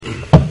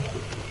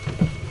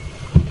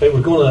Okay,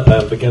 we're going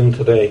to begin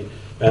today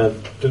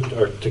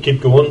to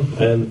keep going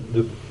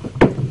in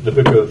the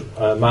book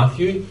of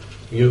Matthew.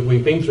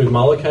 We've been through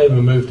Malachi, we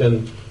moved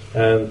in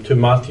to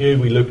Matthew.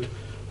 We looked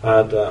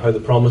at how the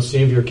promised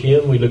Saviour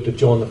came. We looked at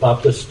John the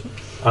Baptist,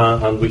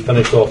 and we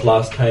finished off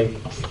last time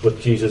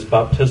with Jesus'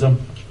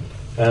 baptism.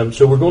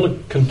 So we're going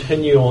to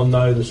continue on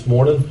now this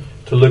morning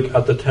to look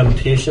at the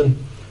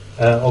temptation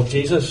of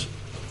Jesus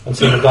and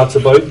see what that's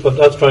about. But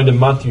that's found in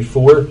Matthew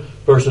 4,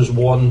 verses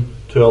 1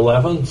 to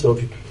 11. So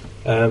if you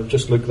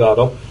just look that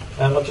up.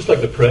 I'd just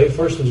like to pray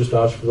first and just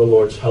ask for the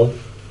Lord's help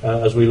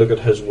as we look at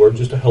His Word,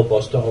 just to help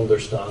us to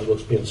understand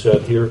what's being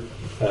said here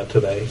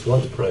today. So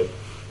let's pray.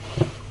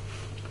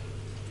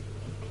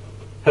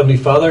 Heavenly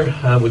Father,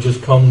 we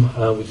just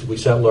come, we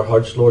settle our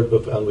hearts, Lord,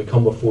 and we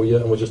come before You,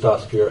 and we just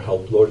ask for Your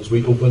help, Lord, as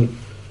we open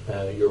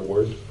Your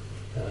Word.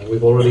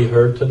 We've already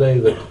heard today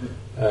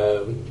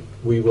that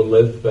we will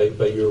live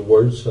by Your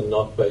words and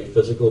not by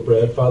physical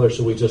bread, Father,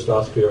 so we just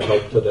ask for Your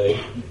help today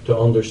to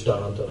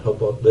understand and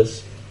help out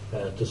this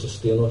to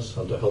sustain us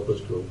and to help us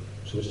grow.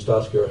 So we just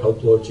ask for Your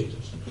help, Lord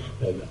Jesus.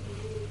 Amen.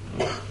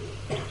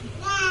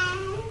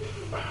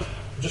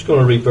 I'm just going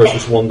to read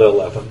verses 1 to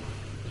 11.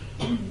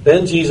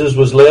 Then Jesus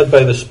was led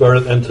by the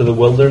Spirit into the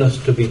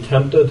wilderness to be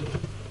tempted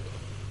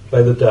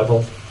by the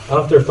devil.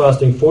 After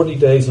fasting 40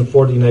 days and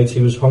 40 nights,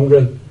 He was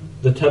hungry.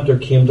 The tempter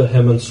came to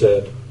Him and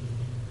said,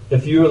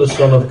 "If You are the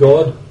Son of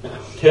God,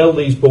 tell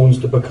these bones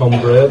to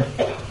become bread."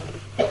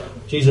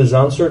 Jesus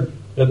answered,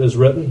 "It is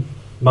written,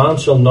 man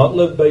shall not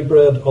live by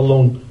bread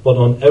alone, but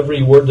on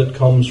every word that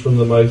comes from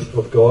the mouth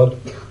of God."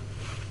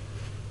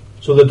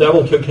 So the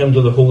devil took Him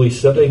to the holy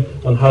city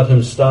and had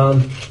Him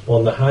stand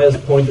on the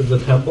highest point of the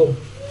temple.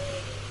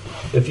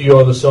 "If You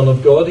are the Son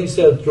of God," He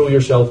said, "throw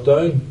yourself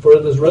down, for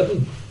it is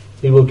written,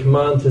 He will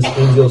command His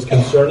angels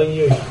concerning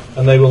You,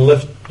 and they will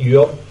lift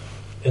You up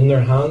in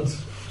their hands,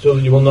 so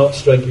that You will not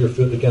strike your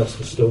foot against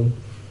a stone."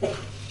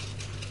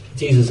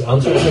 Jesus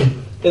answered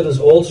him, "It is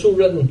also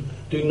written,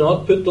 do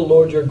not put the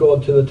Lord your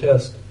God to the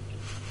test."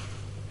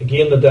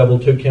 Again the devil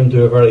took Him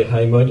to a very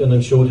high mountain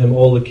and showed Him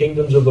all the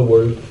kingdoms of the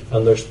world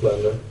and their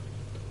splendour.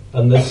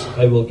 "And this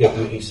I will give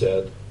you," He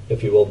said,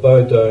 "if you will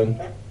bow down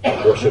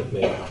and worship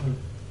Me."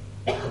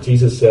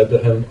 Jesus said to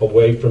him,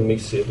 "Away from Me,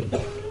 Satan,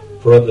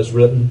 for it is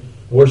written,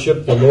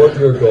 worship the Lord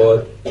your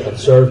God and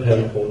serve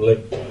Him only."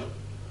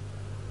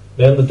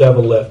 Then the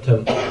devil left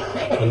him,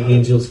 and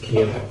angels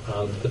came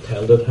and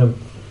attended him.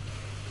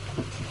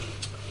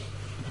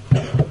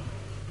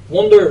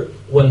 Wonder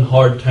when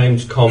hard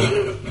times come,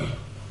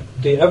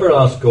 do you ever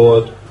ask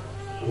God,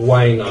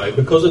 why now?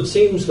 Because it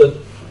seems that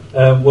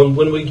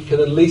when we can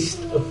at least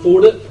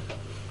afford it,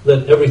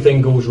 that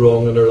everything goes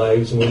wrong in our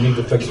lives, and we need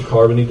to fix a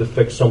car, we need to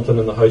fix something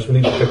in the house, we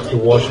need to fix the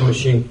washing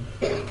machine.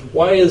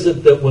 Why is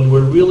it that when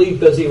we're really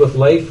busy with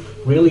life,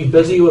 really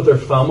busy with our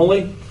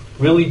family,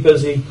 really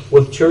busy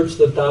with church,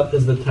 that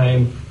is the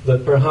time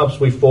that perhaps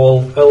we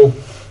fall ill?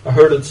 I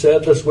heard it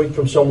said this week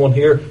from someone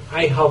here,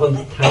 I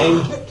haven't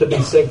time to be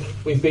sick.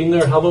 We've been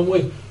there, haven't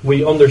we?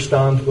 We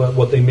understand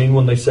what they mean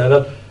when they say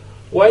that.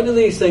 Why do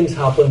these things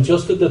happen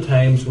just at the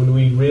times when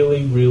we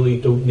really, really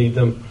don't need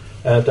them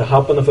to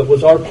happen? If it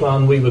was our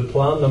plan, we would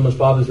plan them as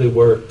bad as they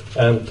were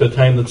to a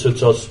time that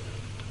suits us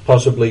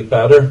possibly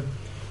better.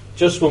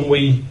 Just when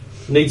we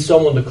need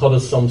someone to cut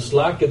us some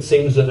slack, it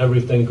seems that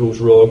everything goes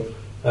wrong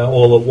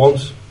all at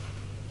once.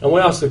 And we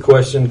ask the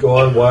question,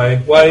 God, why?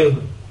 Why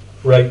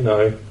right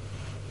now?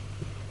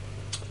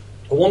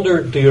 I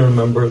wonder, do you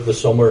remember the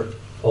summer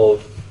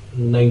of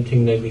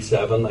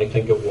 1997, I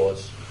think it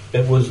was.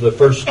 It was the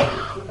first,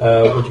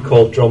 what you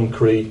call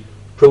Drumcree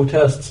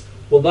protests.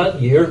 Well,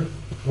 that year,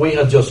 we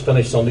had just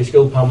finished Sunday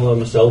school, Pamela and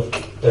myself,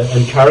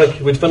 in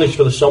Carrick. We'd finished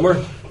for the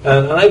summer,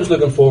 and I was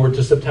looking forward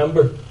to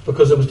September,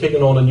 because I was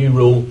taking on a new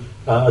role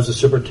as the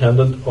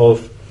superintendent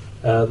of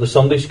the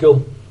Sunday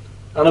school.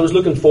 And I was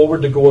looking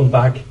forward to going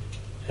back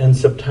in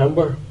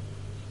September.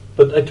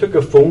 But I took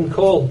a phone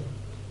call,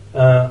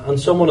 and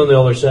someone on the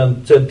other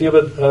end said,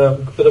 "David, a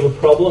bit of a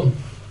problem.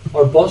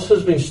 Our bus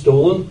has been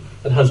stolen.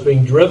 It has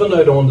been driven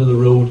out onto the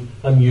road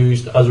and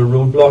used as a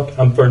roadblock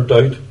and burnt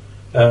out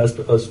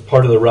as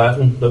part of the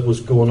rioting that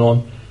was going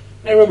on."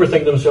 I remember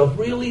thinking to myself,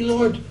 really,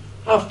 Lord?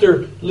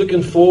 After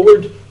looking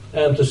forward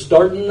to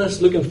starting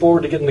this, looking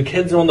forward to getting the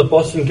kids on the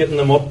bus and getting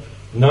them up,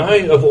 now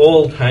of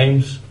all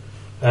times,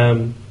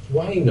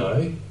 why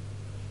now?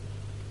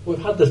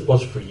 We've had this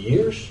bus for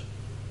years,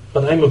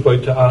 but I'm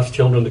about to ask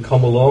children to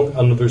come along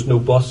and there's no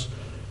bus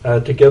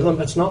to give them.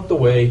 It's not the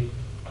way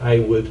I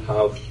would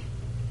have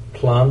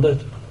planned it.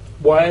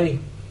 Why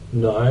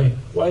now?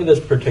 Why this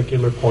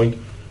particular point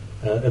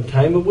in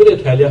time? But would I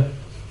tell you,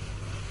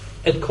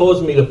 it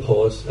caused me to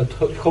pause.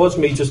 It caused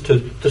me just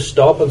to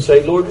stop and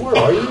say, Lord, where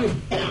are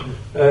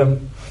You?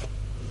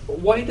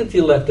 Why did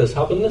You let this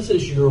happen? This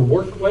is Your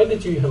work. Why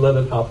did You let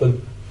it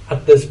happen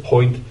at this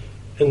point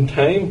in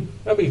time?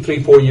 Maybe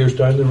 3-4 years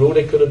down the road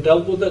I could have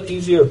dealt with it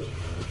easier.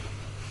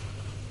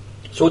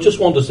 So I just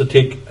want us to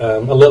take a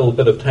little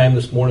bit of time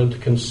this morning to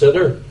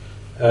consider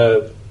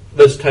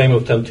this time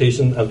of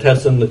temptation and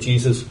testing that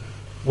Jesus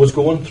was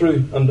going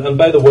through. And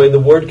by the way, the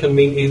word can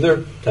mean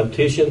either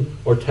temptation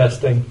or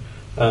testing.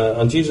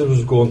 And Jesus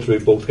was going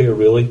through both here,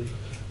 really.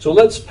 So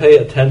let's pay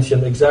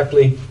attention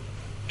exactly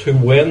to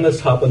when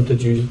this happened to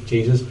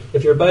Jesus.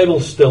 If your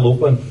Bible's still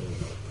open,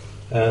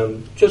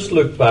 just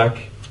look back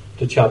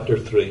to chapter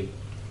 3.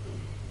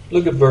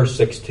 Look at verse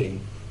 16.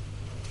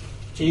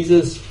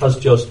 Jesus has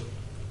just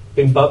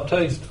been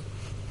baptized.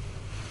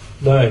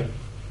 Now,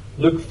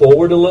 look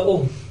forward a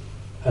little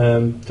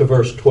to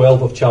verse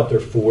 12 of chapter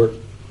 4.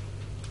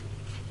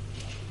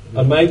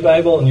 And my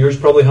Bible, and yours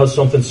probably has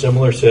something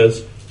similar,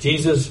 says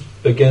Jesus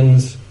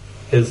begins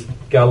his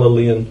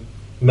Galilean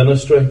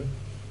ministry.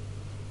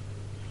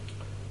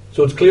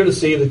 So it's clear to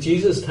see that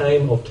Jesus'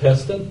 time of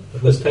testing,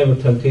 this time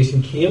of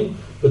temptation, came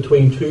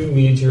between two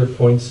major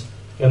points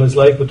in his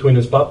life, between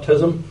his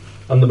baptism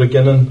and the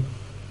beginning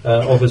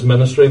of his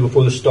ministry,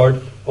 before the start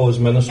of his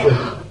ministry.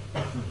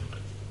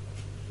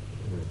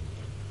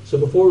 So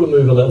before we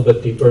move a little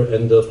bit deeper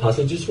into the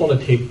passage, I just want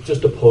to take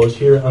just a pause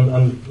here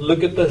and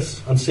look at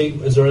this and see,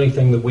 is there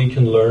anything that we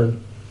can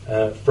learn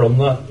from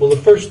that? Well, the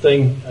first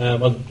thing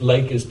I'd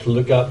like is to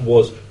look at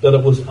was that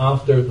it was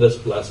after this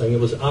blessing. It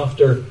was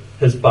after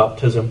his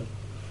baptism.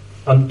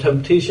 And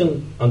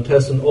temptation and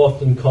testing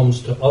often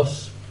comes to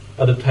us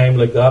at a time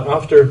like that,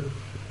 after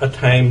a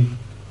time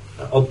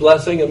of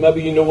blessing. And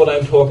maybe you know what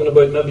I'm talking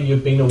about. Maybe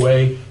you've been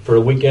away for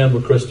a weekend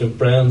with Christian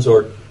friends,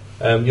 or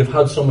you've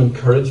had some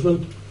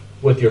encouragement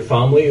with your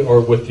family or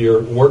with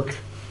your work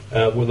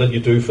that you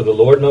do for the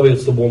Lord. Maybe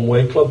it's the One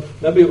Way Club.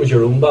 Maybe it was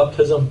your own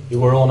baptism. You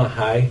were on a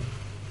high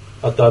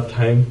at that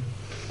time.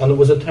 And it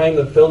was a time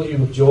that filled you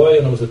with joy,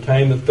 and it was a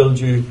time that filled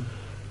you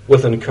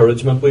with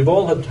encouragement. We've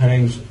all had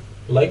times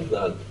like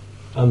that.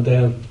 And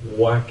then,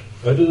 whack,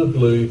 out of the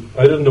blue,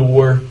 out of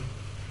nowhere,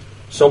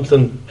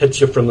 something hits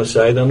you from the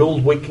side. An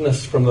old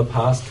weakness from the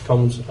past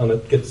comes and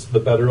it gets the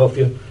better of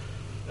you.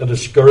 A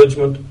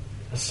discouragement,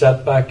 a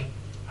setback,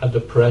 a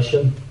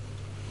depression,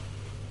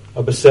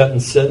 a besetting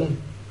sin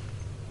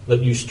that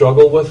you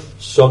struggle with,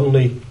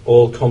 suddenly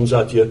all comes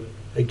at you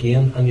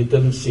again, and you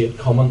didn't see it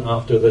coming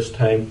after this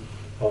time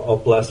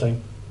of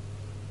blessing.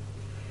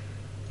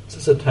 This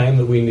is a time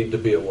that we need to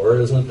be aware,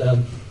 isn't it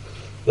then?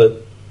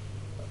 That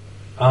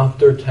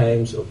after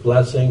times of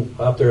blessing,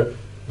 after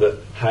the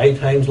high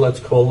times, let's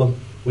call them,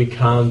 we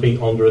can be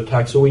under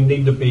attack. So we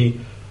need to be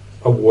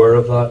aware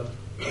of that.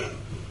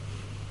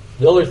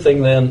 The other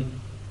thing then,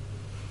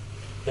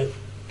 it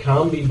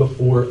can be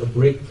before a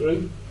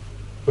breakthrough,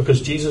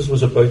 because Jesus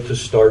was about to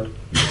start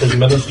his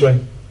ministry.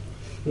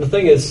 And the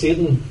thing is,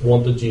 Satan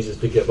wanted Jesus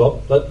to give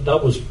up.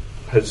 That was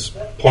his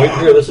point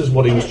here. This is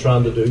what he was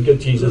trying to do, get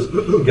Jesus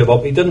to give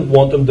up. He didn't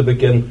want him to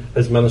begin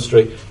his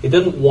ministry. He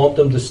didn't want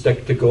him to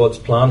stick to God's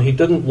plan. He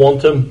didn't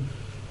want him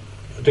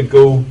to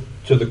go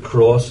to the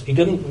cross. He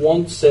didn't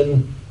want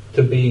sin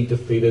to be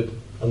defeated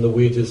and the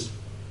wages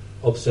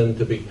of sin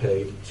to be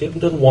paid. Satan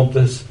didn't want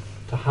this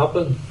to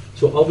happen.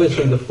 So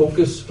obviously the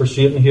focus for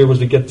Satan here was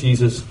to get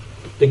Jesus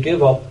to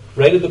give up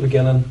right at the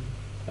beginning,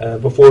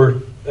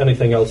 before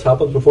anything else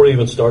happens, before he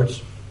even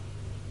starts.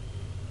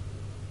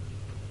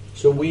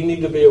 So we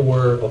need to be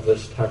aware of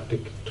this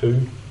tactic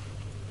too.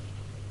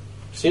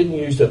 Satan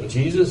used it on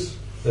Jesus,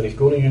 then he's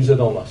going to use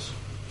it on us.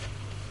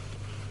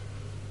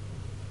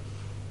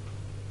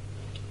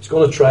 He's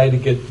going to try to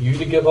get you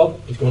to give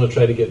up. He's going to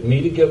try to get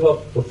me to give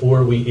up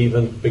before we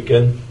even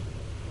begin.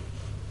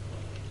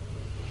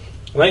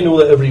 And I know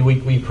that every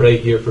week we pray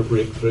here for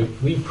breakthrough.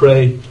 We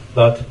pray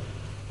that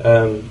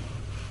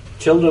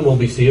children will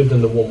be saved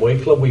in the One Way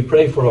Club. We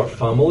pray for our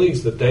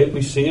families that they'll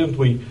be saved.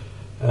 We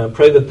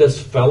pray that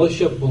this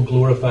fellowship will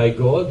glorify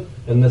God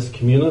in this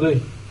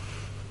community.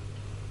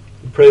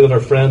 We pray that our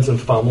friends and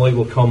family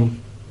will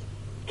come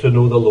to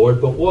know the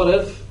Lord. But what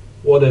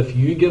if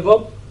you give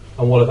up?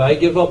 And what if I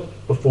give up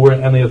before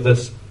any of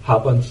this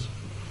happens?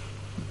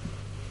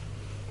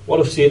 What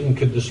if Satan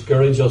could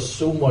discourage us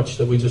so much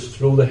that we just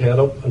throw the head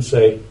up and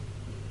say,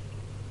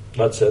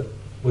 that's it,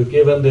 we've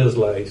given in to his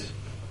lies.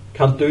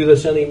 Can't do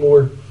this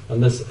anymore,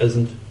 and this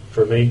isn't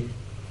for me.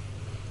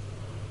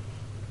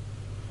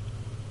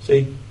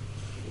 See,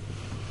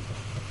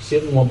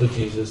 Satan wanted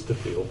Jesus to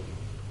fail,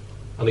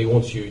 and he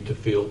wants you to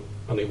fail,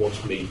 and he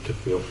wants me to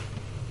fail.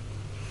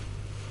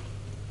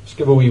 Let's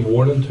give a wee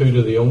warning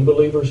to the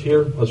unbelievers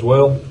here as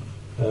well.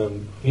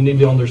 You need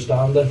to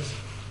understand this.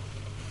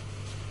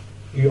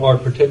 You are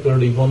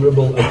particularly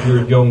vulnerable at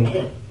your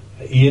young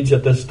age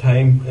at this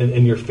time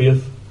in your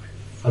faith,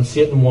 and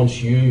Satan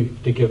wants you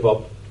to give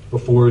up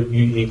before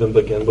you even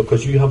begin,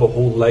 because you have a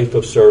whole life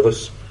of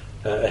service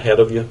ahead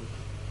of you.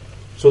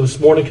 So this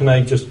morning, can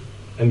I just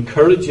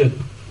encourage you,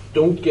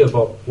 don't give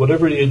up.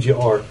 Whatever age you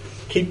are,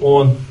 keep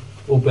on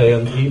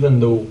obeying even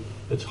though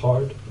it's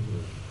hard.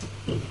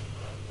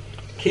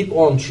 Keep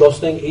on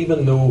trusting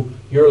even though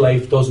your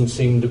life doesn't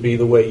seem to be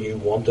the way you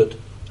want it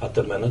at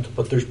the minute,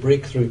 but there's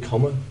breakthrough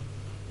coming,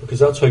 because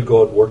that's how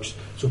God works.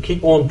 So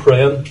keep on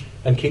praying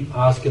and keep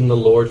asking the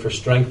Lord for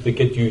strength to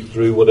get you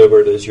through whatever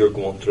it is you're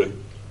going through.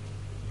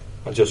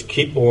 And just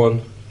keep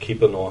on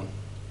keeping on,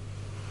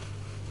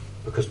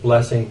 because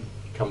blessing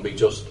can be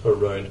just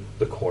around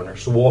the corner.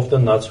 So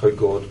often that's how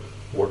God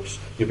works.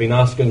 You've been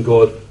asking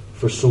God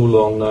for so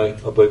long now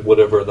about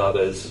whatever that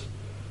is,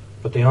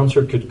 but the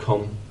answer could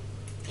come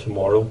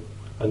tomorrow,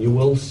 and you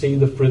will see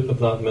the fruit of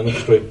that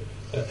ministry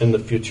in the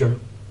future,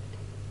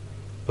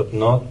 but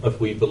not if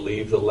we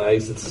believe the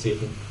lies that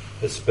Satan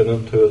is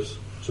spinning to us.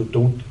 So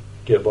don't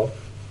give up.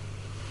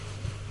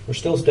 We're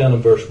still staying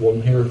in verse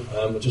 1 here.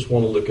 I just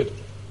want to look at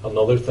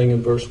another thing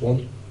in verse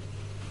 1.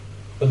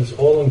 But it's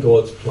all in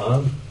God's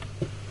plan.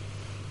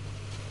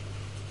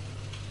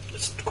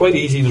 It's quite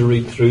easy to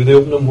read through the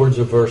opening words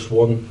of verse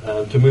 1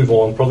 and to move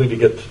on, probably to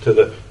get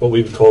to what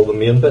we would call the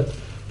main bit.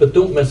 But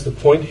don't miss the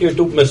point here.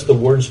 Don't miss the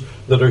words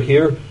that are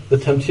here. The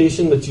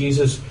temptation that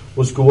Jesus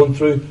was going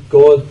through,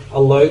 God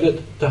allowed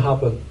it to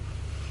happen.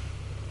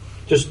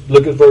 Just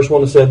look at verse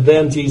 1. It said,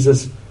 then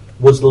Jesus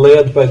was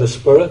led by the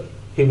Spirit.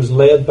 He was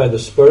led by the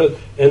Spirit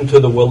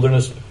into the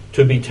wilderness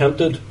to be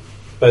tempted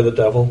by the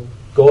devil.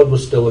 God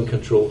was still in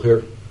control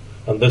here.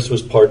 And this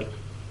was part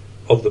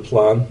of the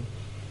plan.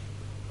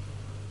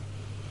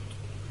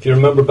 If you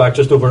remember back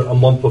just over a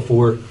month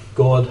before,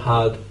 God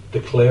had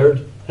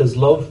declared His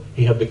love.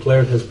 He had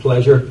declared His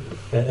pleasure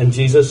in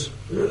Jesus.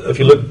 If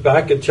you look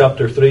back at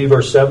chapter 3,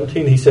 verse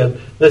 17, He said,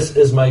 this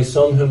is my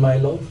Son whom I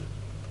love,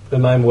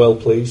 whom I am well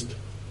pleased.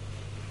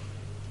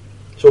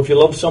 So if you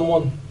love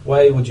someone,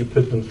 why would you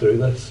put them through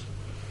this?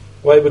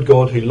 Why would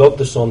God, who loved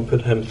the Son,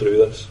 put Him through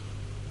this?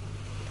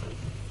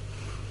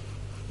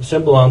 The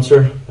simple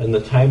answer in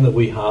the time that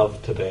we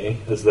have today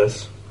is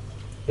this.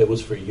 It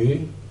was for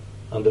you,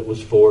 and it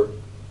was for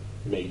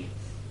me.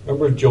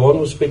 Remember John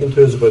was speaking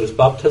to us about his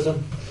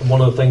baptism, and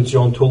one of the things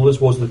John told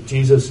us was that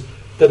Jesus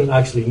didn't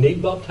actually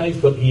need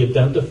baptized, but He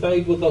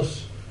identified with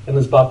us in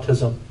His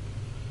baptism.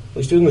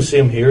 He's doing the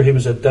same here. He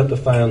was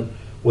identifying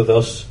with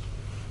us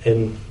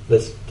in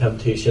this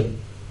temptation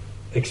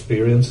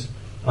experience.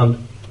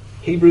 And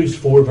Hebrews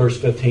 4 verse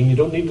 15, you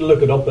don't need to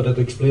look it up, but it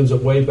explains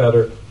it way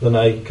better than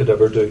I could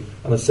ever do.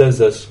 And it says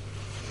this,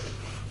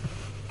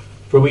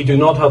 for we do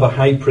not have a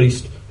high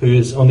priest who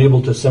is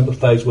unable to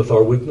sympathize with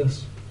our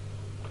weakness,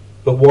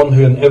 but one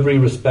who in every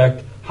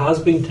respect has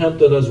been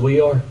tempted as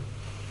we are.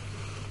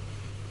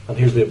 And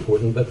here's the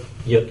important bit,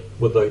 yet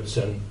without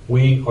sin.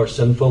 We are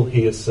sinful,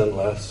 He is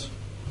sinless.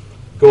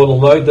 God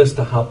allowed this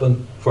to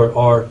happen for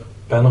our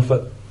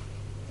benefit.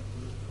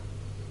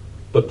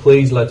 But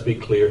please, let's be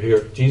clear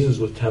here. Jesus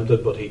was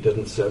tempted, but He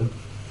didn't sin.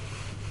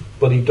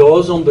 But He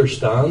does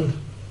understand.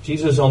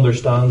 Jesus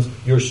understands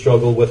your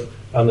struggle with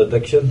an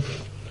addiction.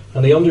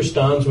 And He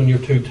understands when you're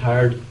too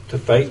tired to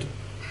fight.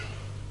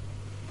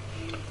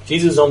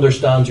 Jesus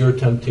understands your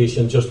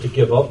temptation just to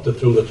give up, to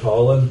throw the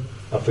towel in,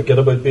 and forget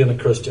about being a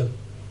Christian.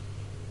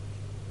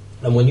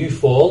 And when you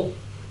fall,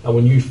 and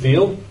when you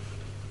fail,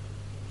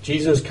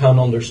 Jesus can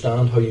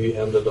understand how you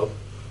ended up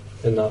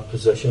in that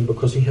position,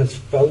 because He has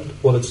felt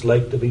what it's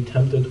like to be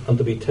tempted and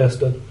to be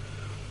tested.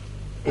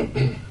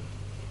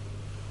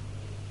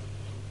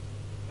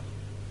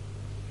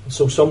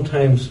 So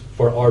sometimes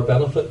for our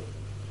benefit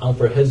and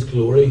for His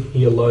glory,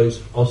 He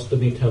allows us to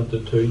be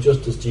tempted too,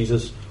 just as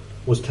Jesus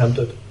was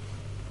tempted.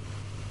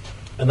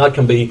 And that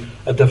can be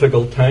a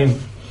difficult time.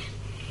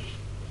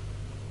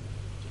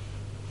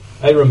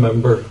 I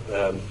remember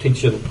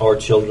teaching our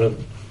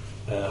children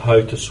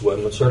how to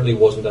swim. It certainly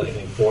wasn't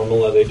anything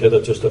formal, and they did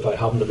it just if I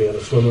happened to be in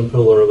a swimming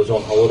pool or I was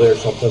on holiday or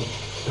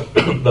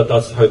something. But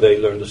that's how they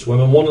learned to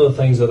swim. And one of the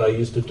things that I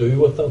used to do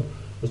with them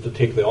was to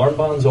take the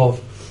armbands off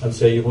and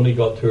say, you've only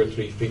got 2 or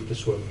 3 feet to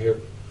swim here.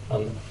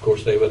 And of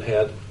course they would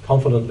head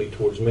confidently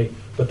towards me.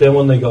 But then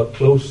when they got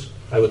close,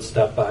 I would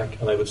step back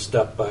and I would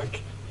step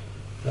back.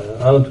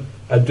 And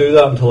I'd do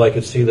that until I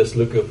could see this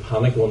look of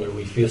panic on their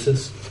wee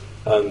faces.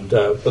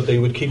 But they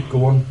would keep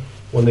going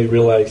when they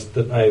realised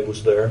that I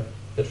was there.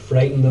 It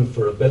frightened them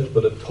for a bit,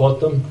 but it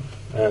taught them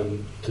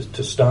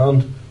to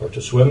stand or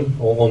to swim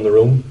on their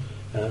own.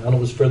 And it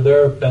was for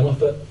their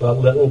benefit, that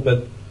little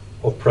bit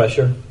of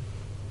pressure.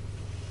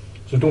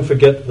 So don't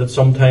forget that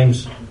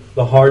sometimes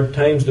the hard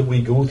times that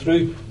we go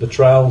through, the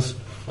trials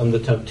and the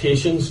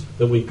temptations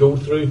that we go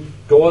through,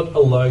 God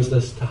allows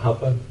this to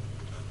happen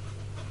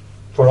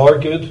for our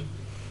good,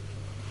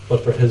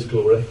 but for His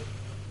glory.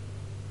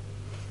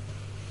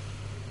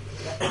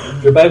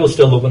 If your Bible's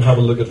still open, have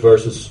a look at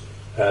verses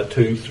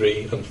 2,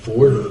 3 and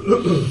 4.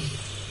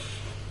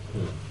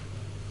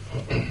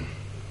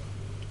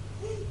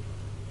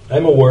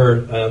 I'm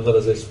aware that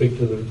as I speak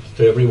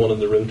to everyone in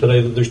the room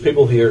today, that there's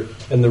people here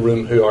in the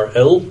room who are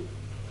ill.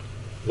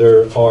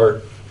 There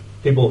are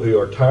people who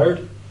are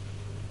tired.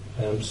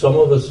 Some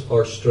of us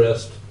are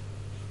stressed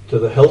to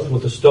the hilt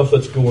with the stuff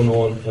that's going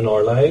on in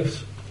our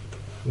lives.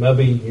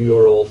 Maybe you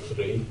are all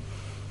three.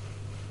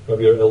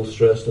 Maybe you're ill,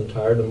 stressed and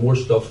tired, and more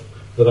stuff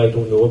that I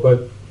don't know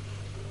about.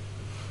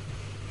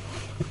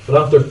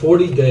 But after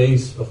 40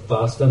 days of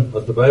fasting,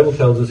 as the Bible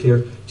tells us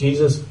here,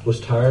 Jesus was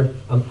tired,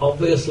 and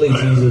obviously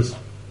Jesus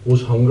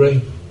was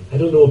hungry. I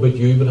don't know about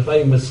you, but if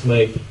I miss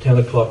my 10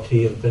 o'clock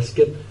tea and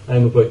biscuit,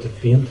 I'm about to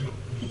faint.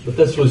 But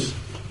this was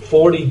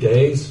 40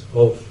 days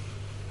of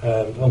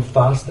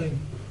fasting.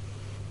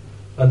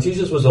 And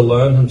Jesus was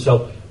allowing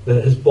Himself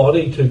his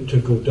body to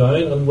go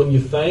down. And when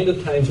you find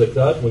at times like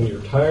that, when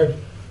you're tired,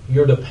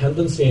 your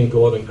dependency on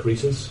God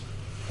increases.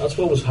 That's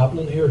what was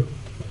happening here.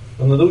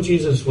 And although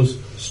Jesus was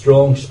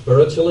strong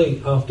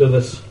spiritually after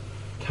this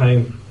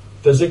time,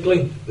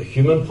 physically, the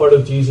human part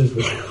of Jesus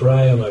was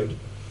crying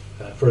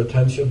out for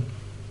attention.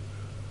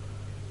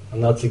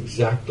 And that's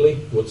exactly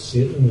what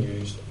Satan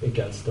used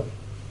against him.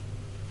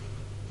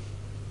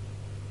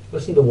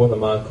 Listen to what a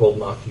man called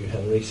Matthew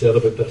Henry said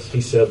about this. He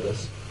said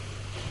this: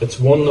 "It's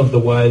one of the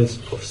wiles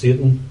of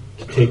Satan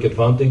to take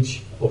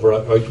advantage of our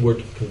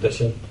outward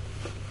condition."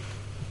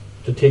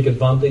 To take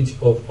advantage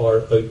of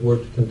our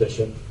outward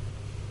condition.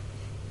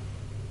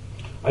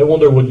 I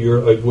wonder what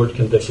your outward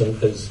condition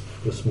is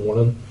this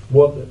morning.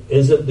 What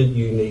is it that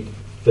you need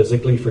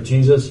physically? For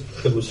Jesus,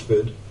 it was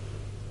food.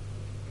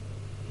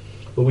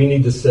 But we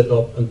need to sit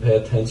up and pay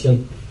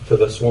attention to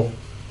this one.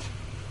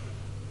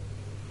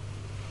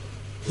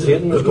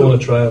 Satan is going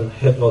to try and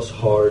hit us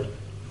hard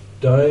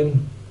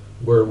down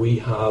where we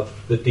have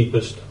the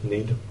deepest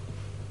need.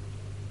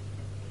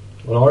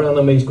 When our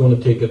enemy is going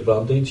to take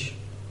advantage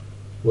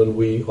when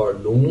we are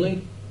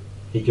lonely,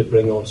 he could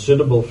bring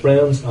unsuitable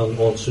friends and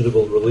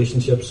unsuitable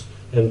relationships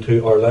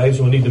into our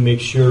lives. We need to make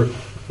sure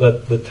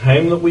that the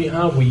time that we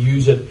have, we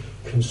use it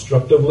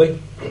constructively.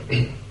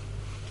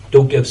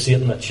 Don't give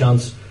Satan a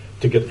chance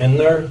to get in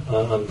there,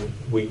 and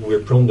we're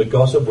prone to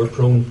gossip, we're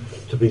prone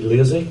to be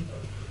lazy.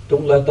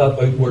 Don't let that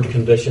outward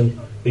condition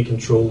be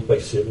controlled by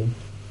Satan.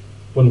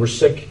 When we're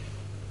sick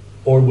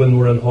or when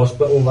we're in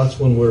hospital, that's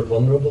when we're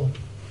vulnerable.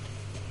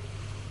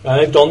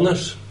 I've done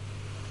this.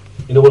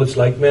 You know what it's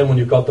like, man, when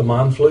you've got the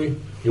man flu.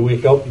 You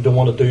wake up, you don't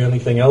want to do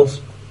anything else.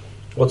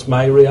 What's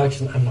my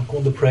reaction? I'm not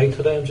going to pray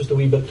today, I'm just a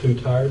wee bit too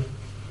tired.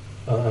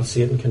 And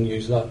Satan can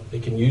use that. He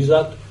can use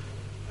that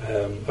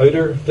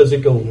outer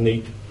physical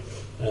need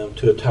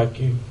to attack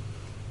you.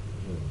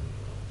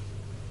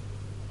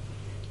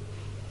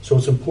 So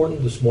it's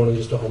important this morning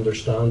just to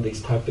understand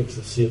these tactics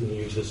that Satan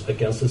uses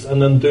against us.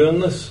 And in doing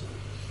this,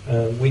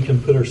 we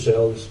can put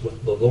ourselves,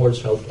 with the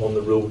Lord's help, on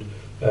the road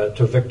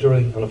to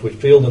victory. And if we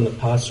failed in the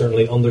past,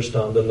 certainly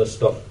understanding this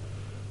stuff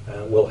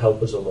will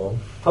help us along.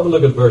 Have a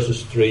look at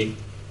verses 3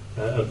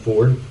 and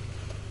 4.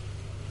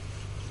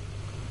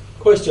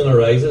 Question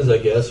arises, I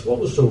guess, what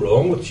was so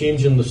wrong with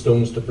changing the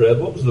stones to bread?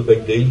 What was the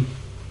big deal?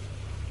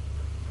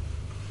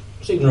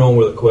 There's nothing wrong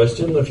with the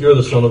question. If you're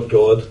the Son of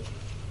God,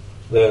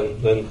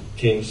 then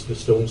change the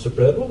stones to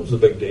bread. What was the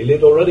big deal?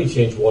 He'd already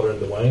changed water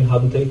into wine,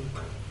 hadn't he?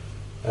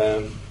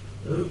 And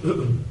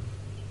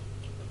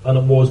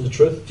it was the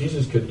truth.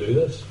 Jesus could do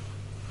this.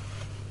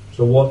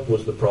 So what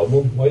was the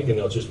problem? Why can you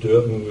not just do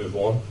it and move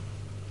on?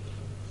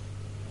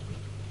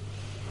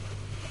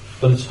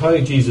 But it's how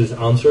Jesus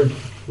answered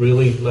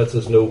really lets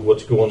us know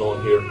what's going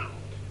on here.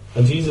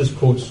 And Jesus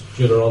quotes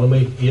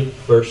Deuteronomy 8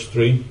 verse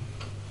 3.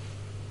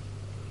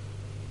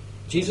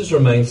 Jesus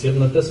reminds Satan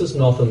that this is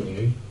nothing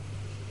new.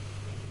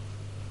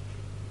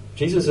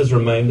 Jesus is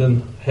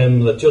reminding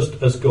him that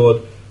just as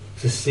God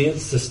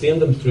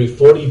sustained him through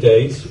 40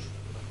 days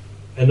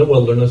in the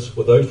wilderness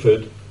without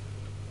food,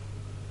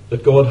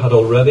 that God had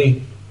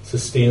already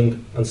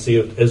sustained and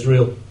saved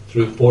Israel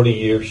through 40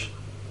 years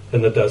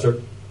in the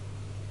desert.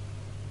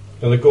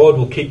 And that God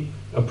will keep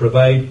and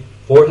provide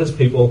for his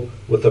people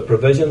with a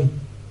provision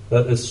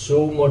that is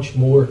so much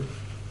more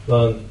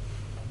than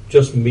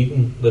just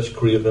meeting this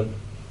craving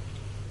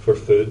for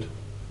food.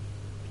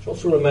 It's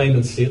also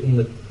reminding Satan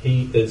that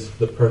he is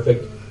the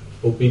perfect,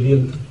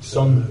 obedient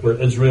son,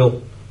 where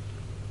Israel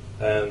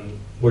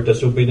were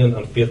disobedient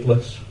and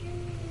faithless.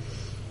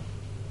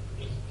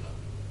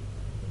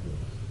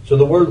 So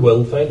the world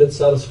will find its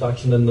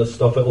satisfaction in this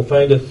stuff. It will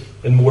find it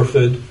in more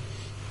food,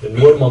 in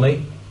more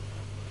money,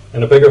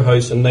 in a bigger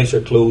house, in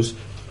nicer clothes,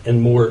 in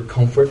more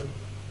comfort.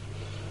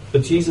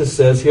 But Jesus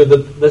says here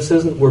that this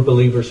isn't where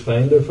believers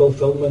find their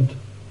fulfillment.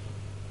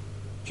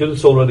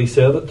 Judith's already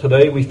said it.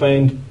 Today we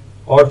find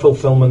our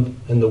fulfillment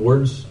in the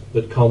words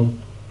that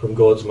come from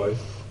God's mouth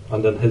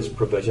and in his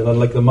provision. And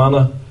like the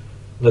manna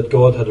that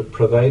God had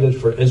provided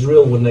for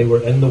Israel when they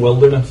were in the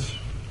wilderness,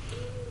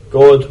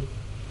 God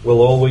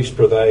will always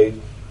provide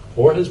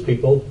for his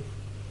people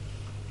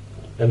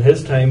in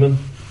his timing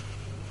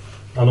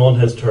and on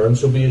his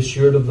terms. So be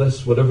assured of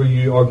this. Whatever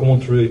you are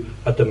going through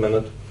at the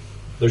minute,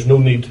 there's no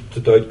need to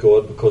doubt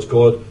God, because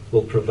God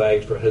will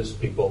provide for his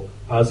people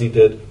as he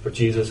did for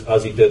Jesus,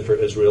 as he did for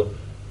Israel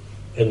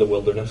in the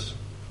wilderness.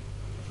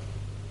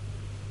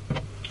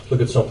 Let's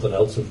look at something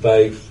else in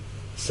 5,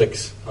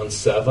 6 and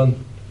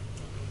 7.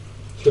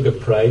 Let's look at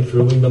pride for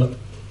a wee minute.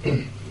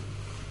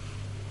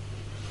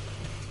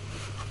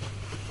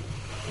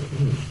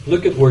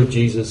 Look at where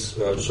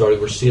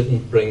where Satan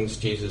brings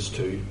Jesus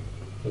to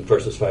in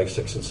verses 5,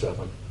 6 and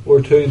 7.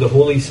 Or to the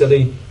holy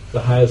city,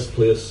 the highest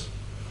place,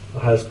 the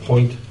highest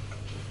point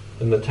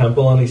in the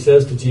temple. And he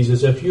says to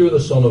Jesus, if you're the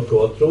Son of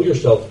God, throw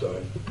yourself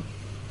down.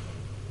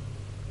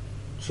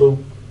 So,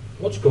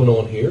 what's going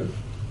on here?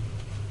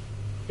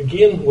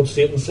 Again, what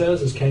Satan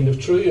says is kind of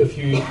true.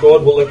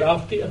 God will look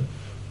after you.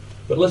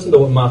 But listen to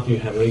what Matthew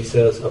Henry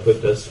says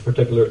about this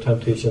particular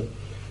temptation.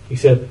 He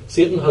said,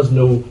 Satan has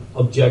no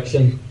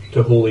objection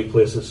to holy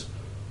places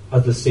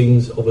as the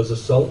scenes of his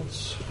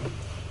assaults.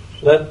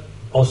 Let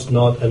us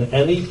not in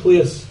any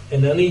place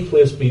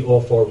be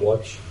off our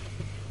watch.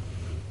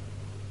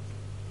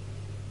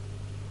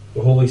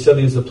 The holy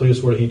city is the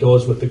place where he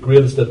does with the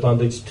greatest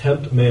advantage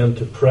tempt men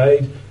to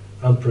pride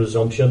and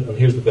presumption. And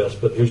here's the best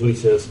bit. Here's what he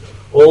says.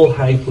 All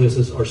high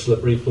places are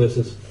slippery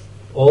places.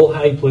 All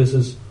high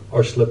places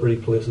are slippery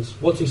places.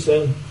 What's he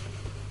saying?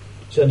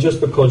 He's saying just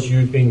because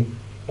you've been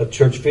at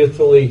church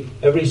faithfully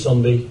every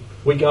Sunday,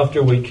 week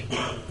after week,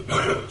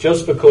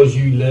 just because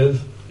you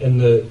live in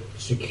the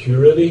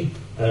security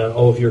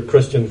of your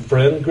Christian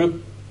friend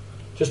group,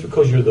 just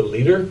because you're the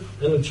leader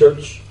in the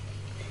church,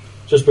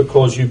 just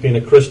because you've been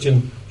a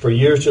Christian for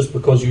years, just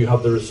because you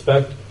have the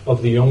respect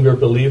of the younger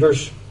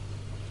believers,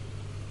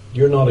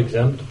 you're not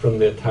exempt from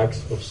the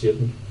attacks of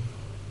Satan.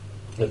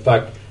 In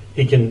fact,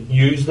 he can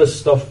use this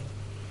stuff,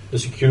 the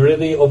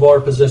security of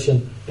our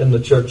position in the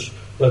church,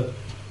 the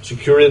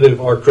security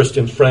of our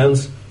Christian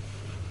friends.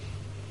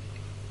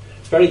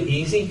 It's very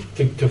easy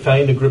to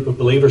find a group of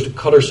believers, to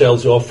cut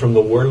ourselves off from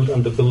the world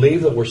and to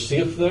believe that we're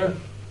safe there,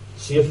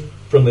 safe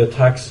from the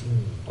attacks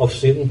of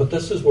Satan. But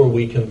this is where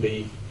we can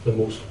be the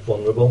most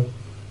vulnerable.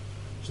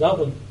 It's not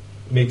what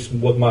makes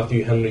what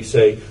Matthew Henry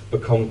say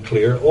become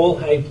clear. All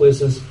high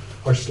places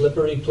are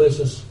slippery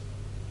places.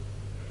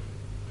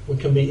 We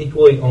can be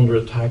equally under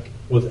attack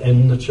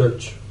within the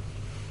church.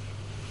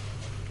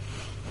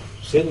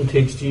 Satan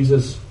takes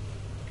Jesus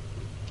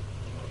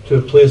to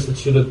a place that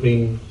should have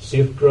been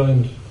safe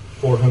ground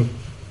for him.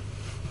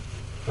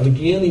 And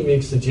again he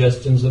makes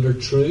suggestions that are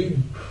true.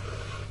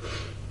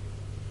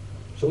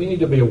 So we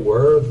need to be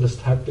aware of this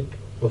tactic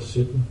of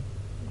Satan.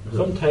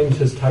 Sometimes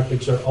his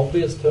tactics are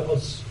obvious to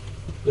us.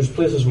 There's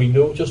places we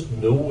just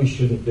know we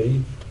shouldn't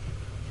be.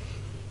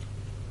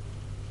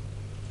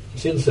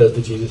 Satan says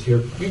to Jesus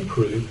here, you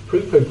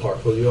prove how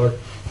powerful you are.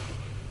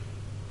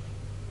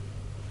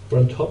 We're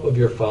on top of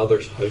your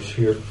Father's house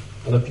here.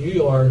 And if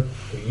you are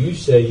who you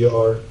say you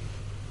are,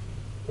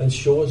 then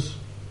show us.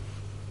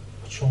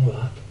 What's wrong with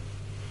that?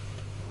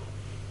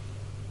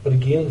 But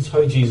again, it's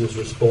how Jesus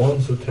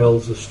responds who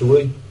tells the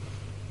story.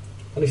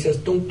 And he says,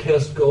 don't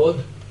test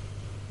God.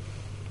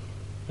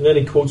 And then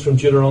he quotes from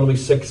Deuteronomy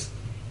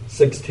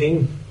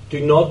 6:16,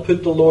 do not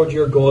put the Lord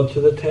your God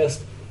to the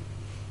test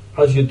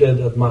as you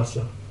did at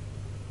Massah.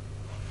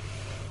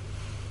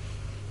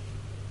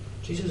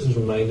 Jesus has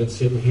reminded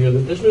Satan here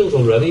that Israel's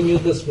already made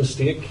this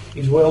mistake.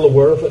 He's well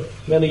aware of it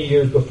many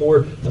years before,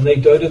 and they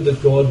doubted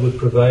that God would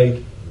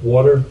provide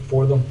water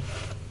for them.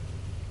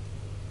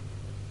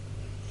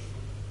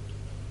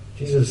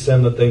 Jesus is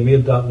saying that they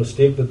made that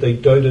mistake, that they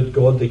doubted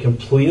God. They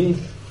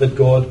complained that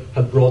God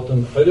had brought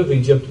them out of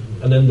Egypt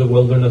and in the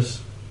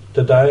wilderness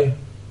to die.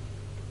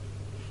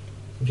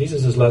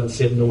 Jesus is letting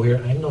Satan know here,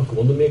 I'm not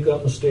going to make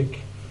that mistake.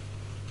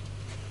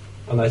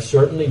 And I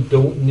certainly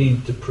don't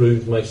need to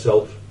prove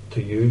myself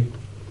to you.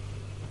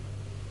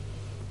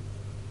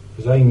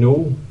 Because I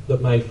know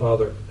that my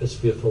Father is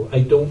faithful. I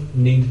don't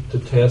need to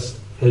test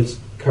his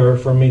care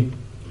for me.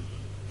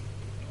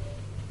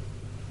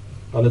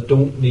 And I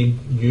don't need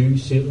you,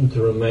 Satan,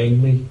 to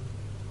remind me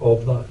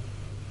of that.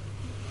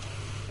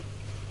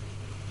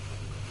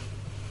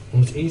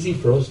 And it's easy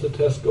for us to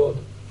test God.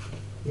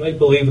 And I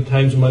believe at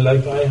times in my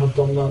life I have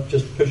done that,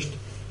 just pushed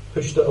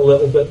it a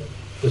little bit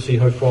to see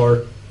how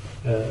far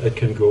it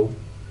can go.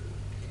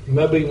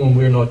 Maybe when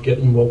we're not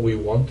getting what we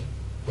want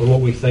or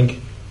what we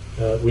think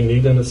we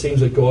need, and it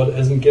seems that God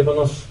isn't giving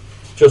us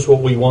just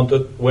what we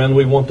wanted when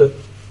we want it,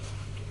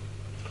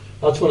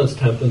 that's when it's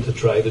tempting to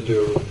try to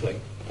do our own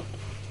thing.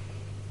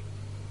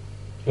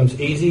 And it's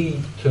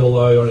easy to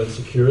allow our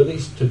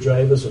insecurities to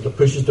drive us and to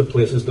push us to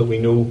places that we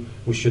know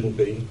we shouldn't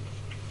be.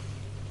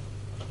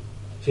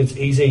 See, it's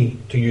easy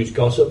to use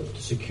gossip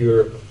to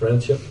secure a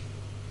friendship.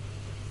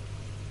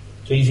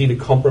 It's easy to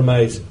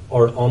compromise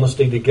our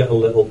honesty to get a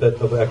little bit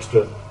of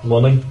extra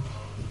money.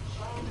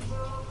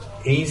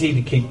 It's easy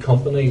to keep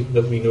company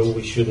that we know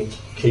we shouldn't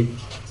keep.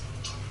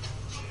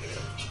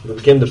 We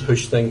begin to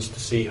push things to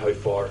see how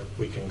far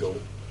we can go.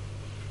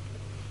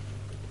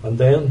 And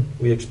then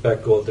we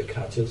expect God to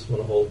catch us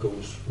when it all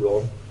goes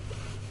wrong.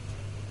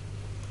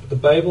 But the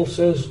Bible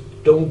says,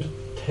 don't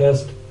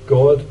test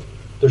God.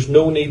 There's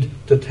no need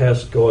to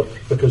test God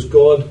because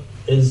God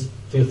is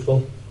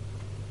faithful.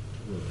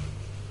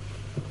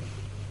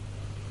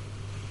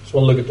 Just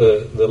want to look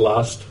at the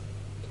last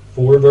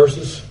 4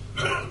 verses.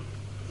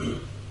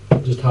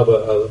 Just have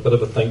a bit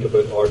of a think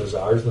about our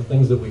desires, the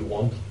things that we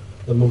want,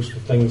 the most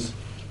things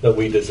that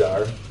we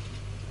desire.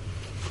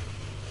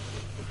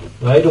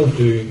 Now, I don't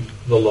do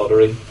the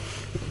lottery,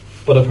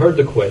 but I've heard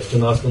the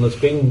question asked, and it's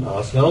been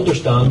asked, and I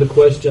understand the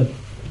question,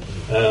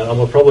 and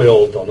we've probably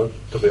all done it,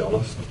 to be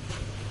honest.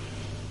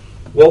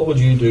 What would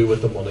you do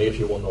with the money if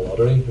you won the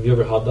lottery? Have you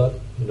ever had that?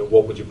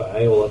 What would you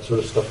buy? All that sort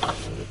of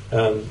stuff.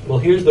 Well,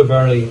 here's the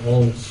very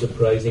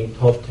unsurprising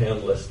top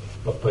 10 list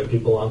of how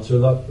people answer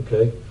that.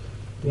 Okay,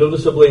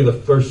 noticeably, the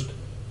first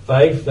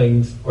 5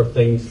 things are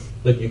things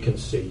that you can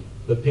see.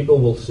 that people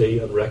will see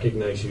and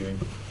recognize you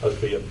as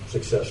being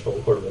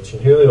successful or rich.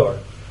 And here they are.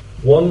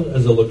 1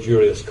 is a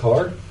luxurious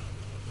car.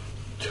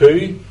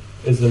 2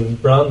 is in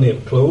brand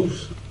name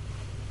clothes.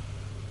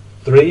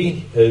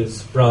 3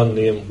 is brand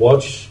name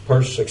watch,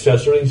 purse,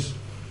 accessories.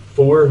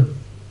 4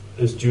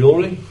 is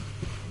jewellery.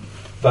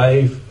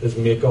 5 is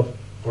makeup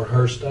or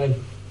hairstyle.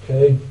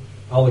 Okay,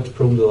 Alex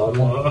prone to that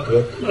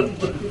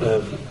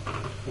one.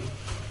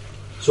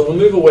 So we'll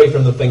move away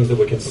from the things that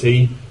we can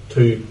see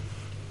to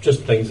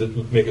just things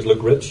that make us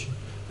look rich.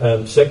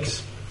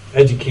 6,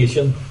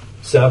 education.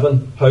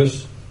 7,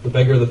 house. The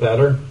bigger the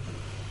better.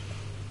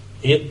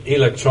 8,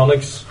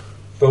 electronics.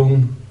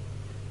 Phone.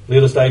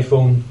 Latest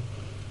iPhone.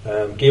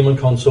 Gaming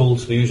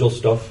consoles, the usual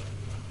stuff.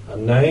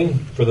 And 9,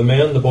 for the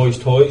men, the boys'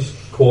 toys.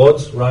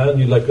 Quads. Ryan,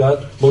 you like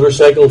that?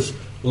 Motorcycles.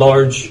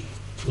 Large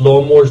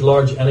lawnmowers,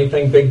 large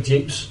anything. Big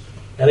jeeps.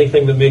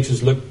 Anything that makes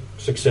us look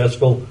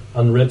successful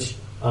and rich.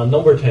 And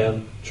number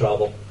 10,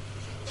 travel.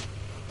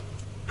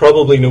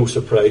 Probably no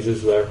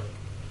surprises there.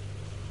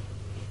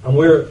 And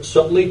we're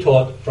subtly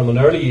taught from an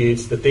early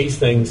age that these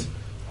things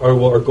are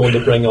what are going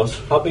to bring us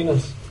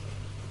happiness.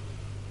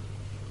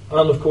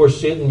 And of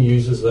course Satan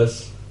uses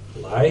this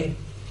lie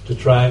to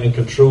try and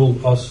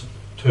control us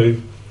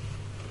too.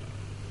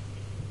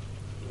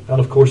 And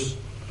of course,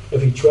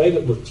 if he tried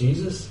it with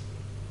Jesus,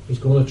 he's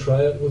going to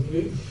try it with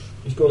you.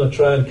 He's going to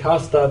try and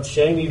cast that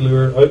shiny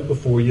lure out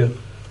before you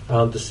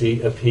and to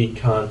see if he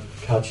can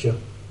catch you.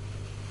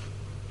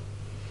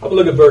 Have a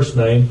look at verse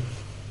 9. It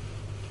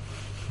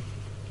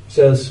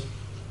says,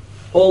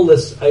 all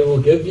this I will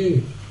give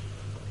you.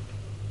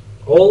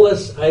 All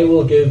this I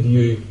will give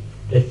you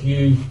if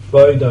you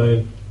bow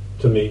down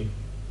to me.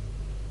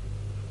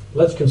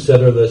 Let's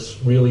consider this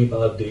really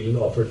bad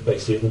deal offered by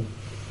Satan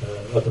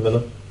at the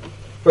minute.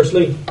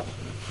 Firstly,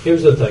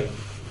 here's the thing.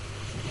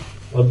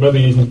 Or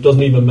maybe he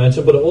doesn't even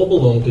mention, but it all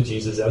belonged to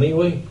Jesus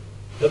anyway.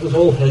 It was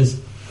all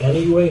his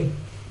anyway.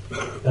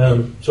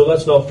 So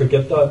let's not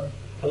forget that.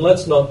 And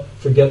let's not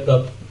forget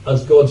that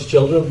as God's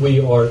children, we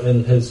are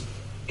in his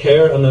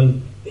care, and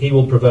then he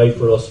will provide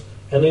for us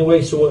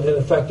anyway. So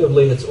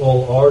effectively, it's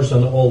all ours,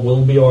 and it all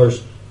will be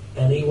ours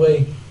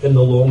anyway in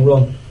the long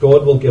run.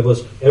 God will give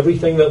us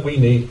everything that we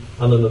need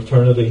and an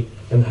eternity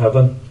in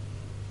heaven.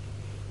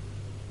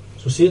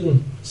 So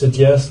Satan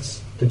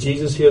suggests to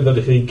Jesus here that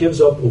if he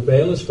gives up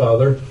obeying his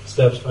Father,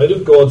 steps out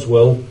of God's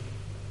will,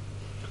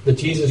 that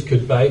Jesus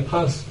could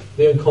bypass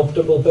the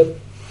uncomfortable bit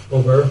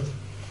of earth,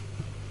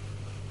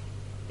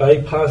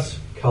 bypass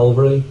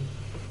Calvary,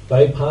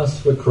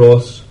 bypass the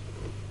cross,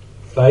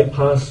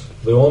 bypass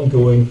the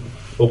ongoing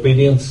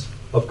obedience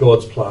of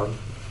God's plan.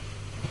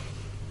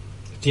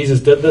 If Jesus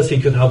did this,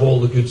 he could have all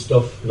the good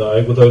stuff now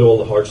without all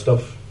the hard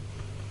stuff.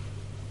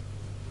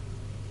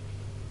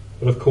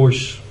 But of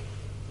course,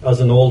 as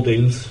in all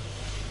deals,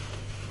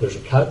 there's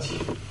a catch.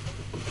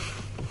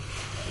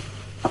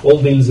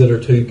 All deals that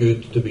are too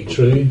good to be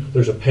true,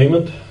 there's a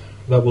payment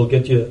that will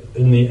get you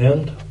in the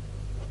end.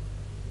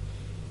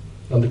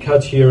 And the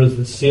catch here is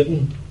that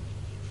Satan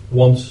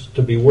wants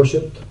to be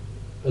worshipped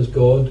as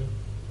God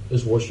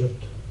is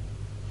worshipped.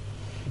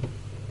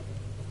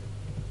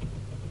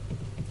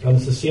 And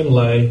it's the same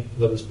lie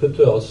that is put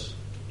to us,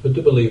 put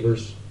to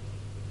believers,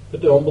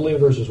 put to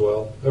unbelievers as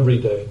well, every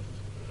day.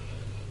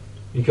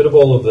 You could have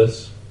all of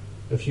this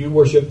if you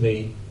worship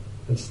me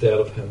instead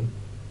of him.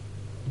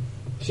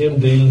 Same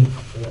deal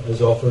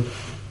is offered.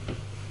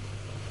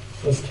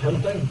 It's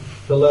tempting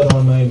to let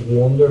our mind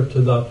wander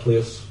to that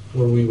place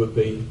where we would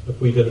be if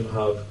we didn't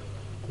have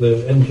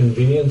the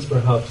inconvenience,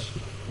 perhaps,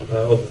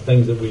 of the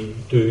things that we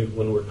do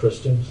when we're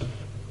Christians.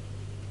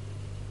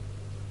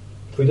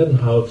 If we didn't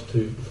have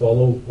to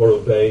follow or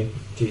obey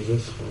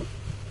Jesus.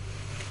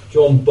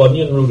 John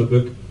Bunyan wrote a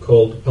book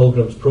called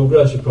Pilgrim's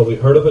Progress. You've probably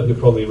heard of it, you've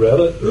probably read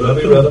it,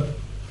 maybe read it.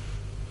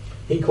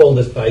 He called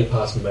this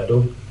bypass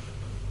meadow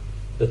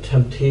the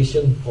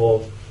temptation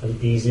of an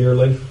easier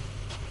life,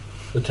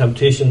 the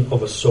temptation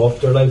of a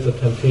softer life, the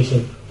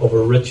temptation of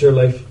a richer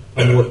life,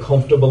 a more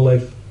comfortable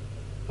life,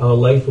 and a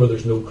life where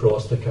there's no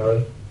cross to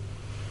carry.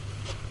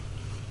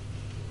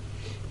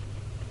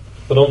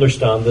 But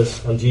understand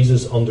this, and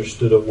Jesus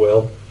understood it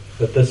well,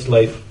 that this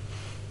life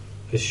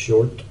is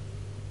short,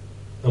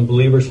 and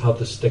believers have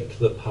to stick to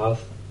the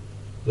path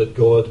that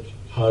God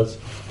has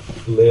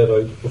laid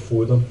out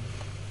before them.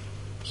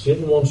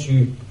 Satan wants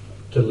you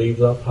to leave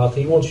that path.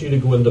 He wants you to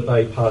go into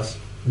bypass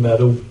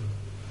meadow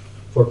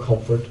for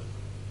comfort.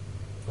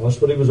 And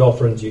that's what he was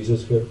offering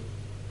Jesus here.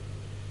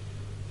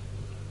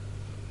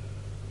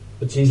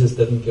 But Jesus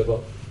didn't give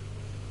up.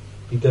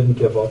 He didn't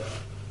give up.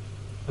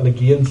 And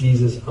again,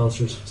 Jesus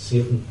answers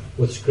Satan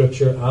with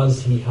Scripture,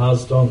 as he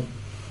has done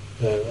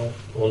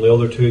on the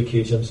other two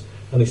occasions.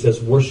 And he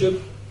says,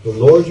 worship the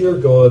Lord your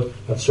God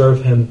and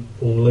serve him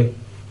only.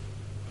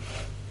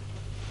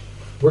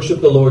 Worship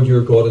the Lord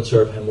your God and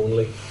serve him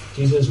only.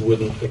 Jesus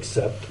wouldn't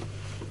accept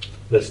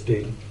this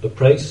deal. The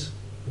price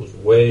was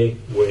way,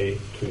 way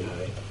too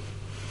high.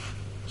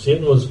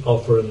 Satan was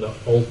offering the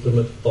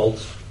ultimate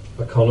false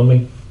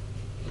economy.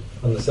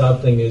 And the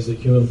sad thing is that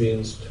human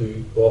beings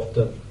too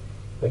often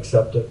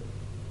accept it.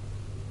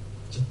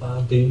 It's a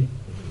bad deal.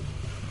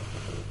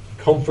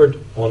 Comfort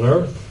on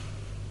earth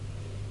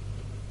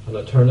and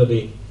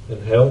eternity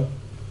in hell.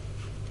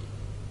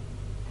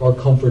 Our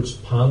comfort's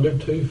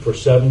pandered to for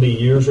 70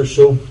 years or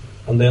so,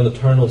 and then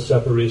eternal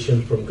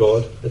separation from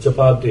God. It's a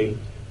bad deal.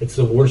 It's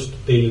the worst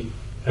deal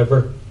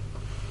ever.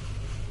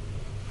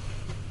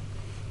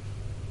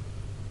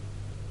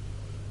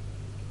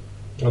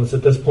 And it's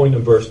at this point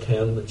in verse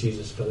 10 that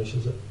Jesus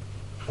finishes it.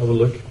 Have a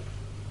look.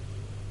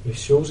 He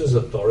shows his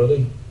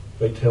authority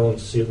by telling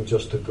Satan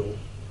just to go.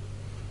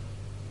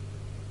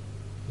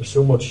 There's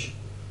so much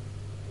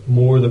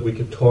more that we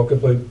could talk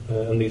about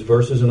in these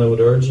verses, and I would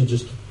urge you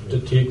just to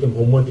take them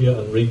home with you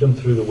and read them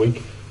through the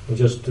week, and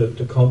just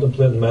to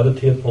contemplate and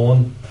meditate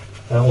on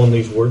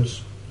these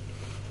words.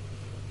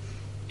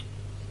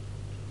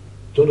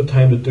 Don't have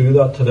time to do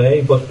that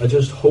today, but I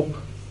just hope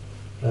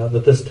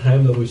that this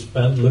time that we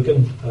spent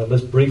looking,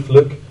 this brief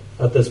look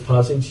at this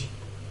passage,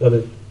 that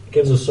it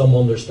gives us some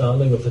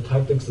understanding of the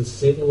tactics that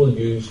Satan will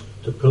use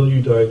to pull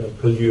you down and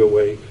pull you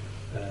away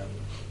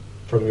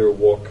from your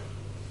walk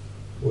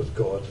with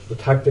God. The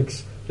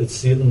tactics that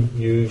Satan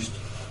used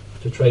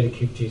to try to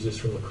keep Jesus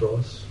from the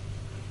cross,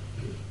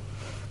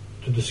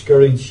 to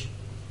discourage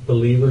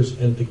believers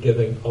into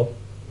giving up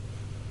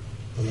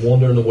and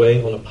wandering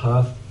away on a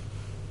path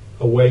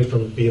away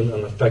from being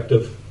an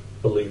effective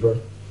believer.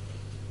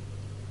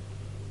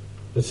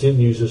 That Satan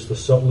uses to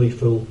subtly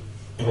fool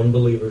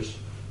unbelievers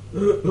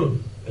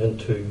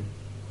into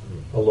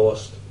a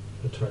lost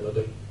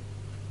eternity.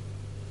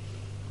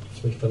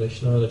 It's me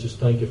finished now, and I just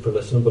thank you for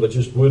listening, but I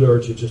just would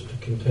urge you just to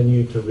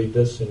continue to read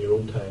this in your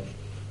own time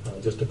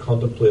and just to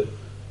contemplate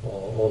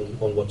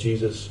on what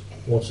Jesus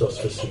wants us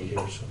to see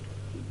here. So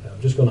I'm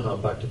just going to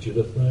hand back to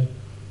Judith now,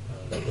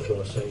 and we're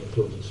going to sing a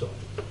closing song.